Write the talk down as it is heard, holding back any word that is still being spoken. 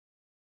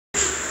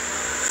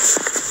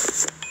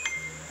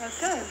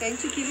Okay, I'm going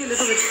to give you a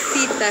little bit of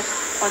feedback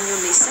on your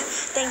lesson.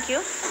 Thank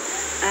you.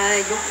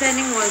 Your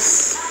planning was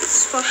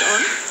spot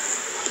on.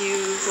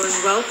 You were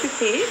well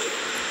prepared.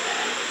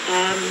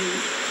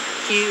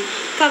 You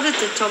covered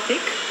the topic.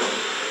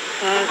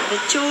 The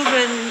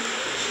children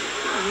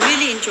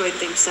really enjoyed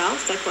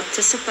themselves. They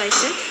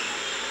participated.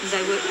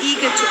 They were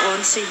eager to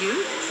answer you.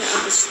 They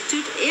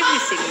understood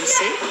everything you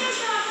said.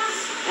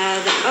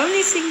 The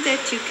only thing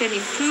that you can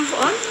improve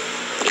on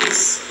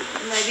is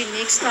maybe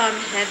next time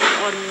have it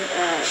on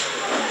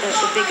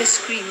a bigger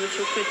screen with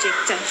your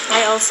projector.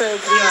 I also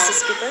agree,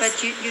 Mrs. Skippers. But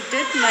you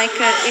did make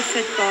an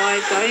effort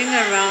by going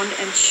around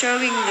and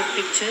showing the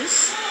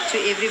pictures to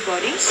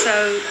everybody, so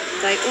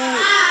they all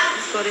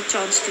got a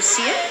chance to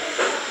see it.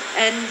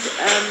 And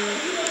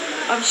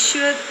I'm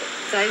sure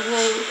they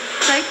will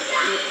take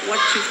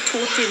what you've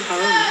taught them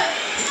home,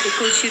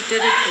 because you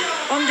did it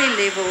on their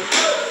level,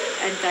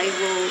 and they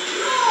will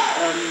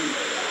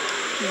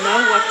know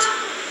what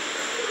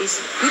is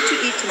good to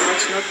eat and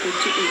what's not good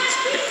to eat.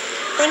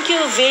 Thank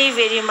you very,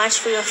 very much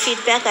for your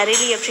feedback. I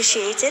really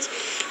appreciate it.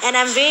 And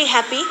I'm very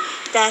happy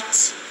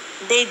that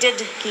they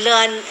did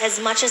learn as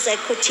much as I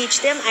could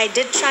teach them. I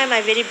did try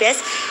my very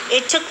best.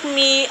 It took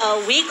me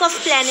a week of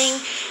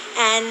planning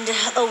and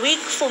a week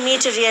for me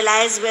to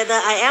realize whether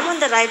I am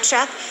on the right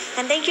track.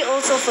 And thank you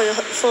also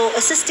for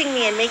assisting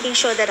me and making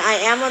sure that I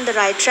am on the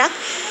right track.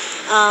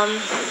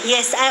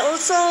 Yes, I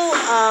also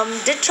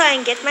did try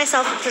and get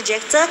myself a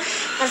projector.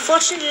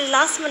 Unfortunately,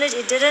 last minute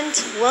it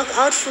didn't work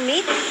out for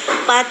me,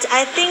 but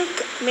I think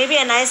maybe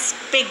a nice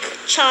big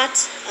chart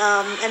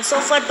and so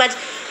forth. But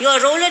your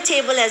roller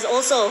table has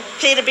also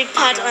played a big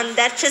part on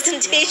that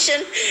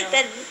presentation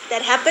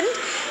that happened,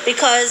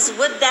 because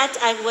with that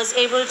I was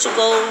able to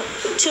go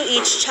to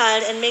each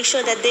child and make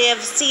sure that they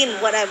have seen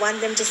what I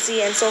want them to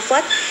see and so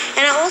forth.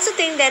 And I also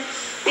think that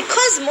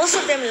because most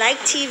of them like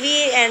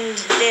TV and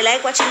they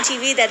like watching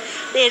TV, that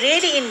they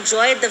really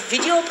enjoyed the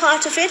video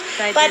part of it,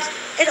 but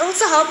it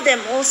also helped them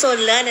also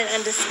learn and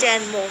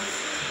understand more.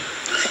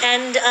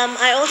 And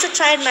I also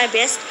tried my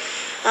best,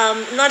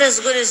 not as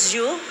good as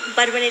you,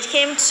 but when it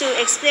came to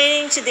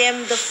explaining to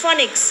them the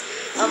phonics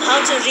of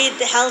how to read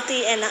the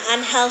healthy and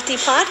unhealthy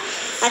part,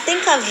 I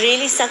think I've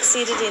really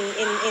succeeded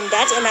in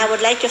that, and I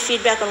would like your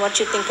feedback on what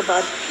you think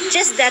about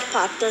just that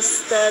part,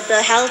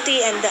 the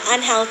healthy and the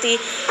unhealthy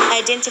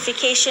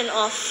identification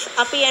of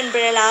Appy and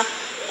Brella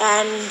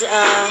and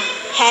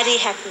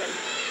Harry Hackman.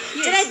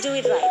 Yes. Did I do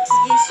it right?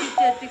 Yes, you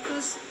did,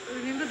 because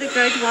remember the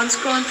grade ones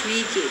can't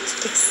read yet,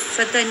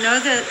 but they know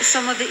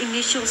some of the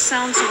initial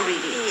sounds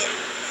already. Yeah.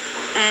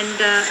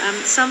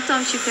 And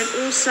sometimes you can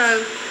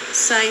also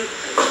say,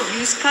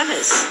 use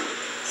colors.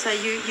 So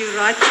you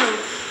write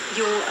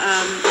your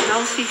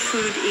healthy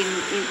food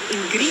in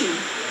green,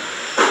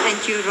 and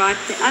you write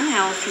the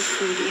unhealthy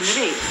food in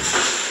red.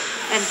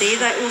 And there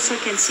they also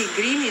can see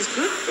green is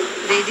good,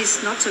 red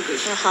is not so good.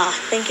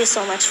 Thank you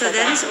so much for that. So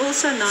that is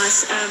also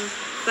nice.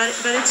 But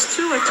it's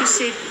true what you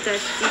said,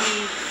 that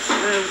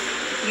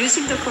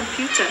using the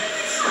computer,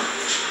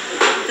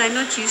 they're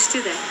not used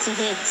to that.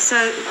 Mm-hmm. So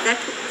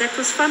that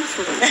was fun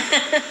for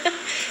them.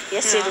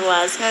 Yes, it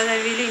was. So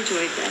they really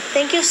enjoyed that.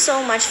 Thank you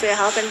so much for your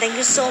help, and thank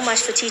you so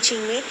much for teaching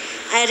me.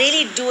 I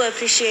really do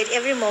appreciate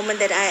every moment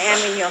that I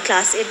am in your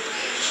class.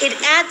 It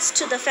adds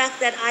to the fact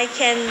that I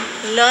can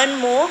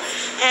learn more,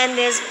 and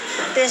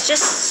there's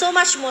just so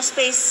much more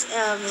space,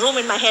 room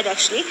in my head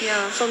actually,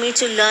 for me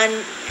to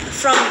learn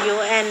from you.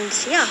 And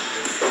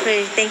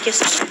really, thank you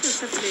so much.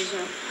 It's a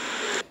pleasure.